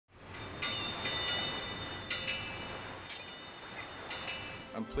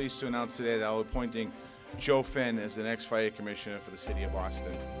I'm pleased to announce today that I'll be appointing Joe Finn as the next fire commissioner for the city of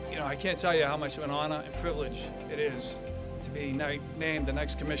Boston. You know, I can't tell you how much of an honor and privilege it is to be named the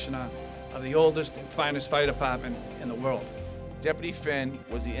next commissioner of the oldest and finest fire department in the world. Deputy Finn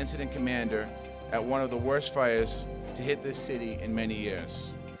was the incident commander at one of the worst fires to hit this city in many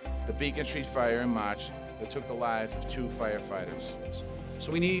years, the Beacon Street fire in March that took the lives of 2 firefighters.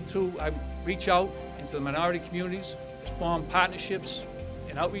 So we need to reach out into the minority communities, form partnerships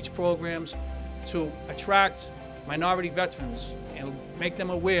and outreach programs to attract minority veterans and make them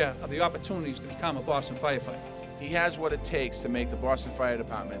aware of the opportunities to become a Boston firefighter. He has what it takes to make the Boston Fire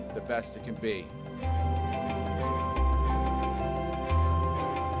Department the best it can be.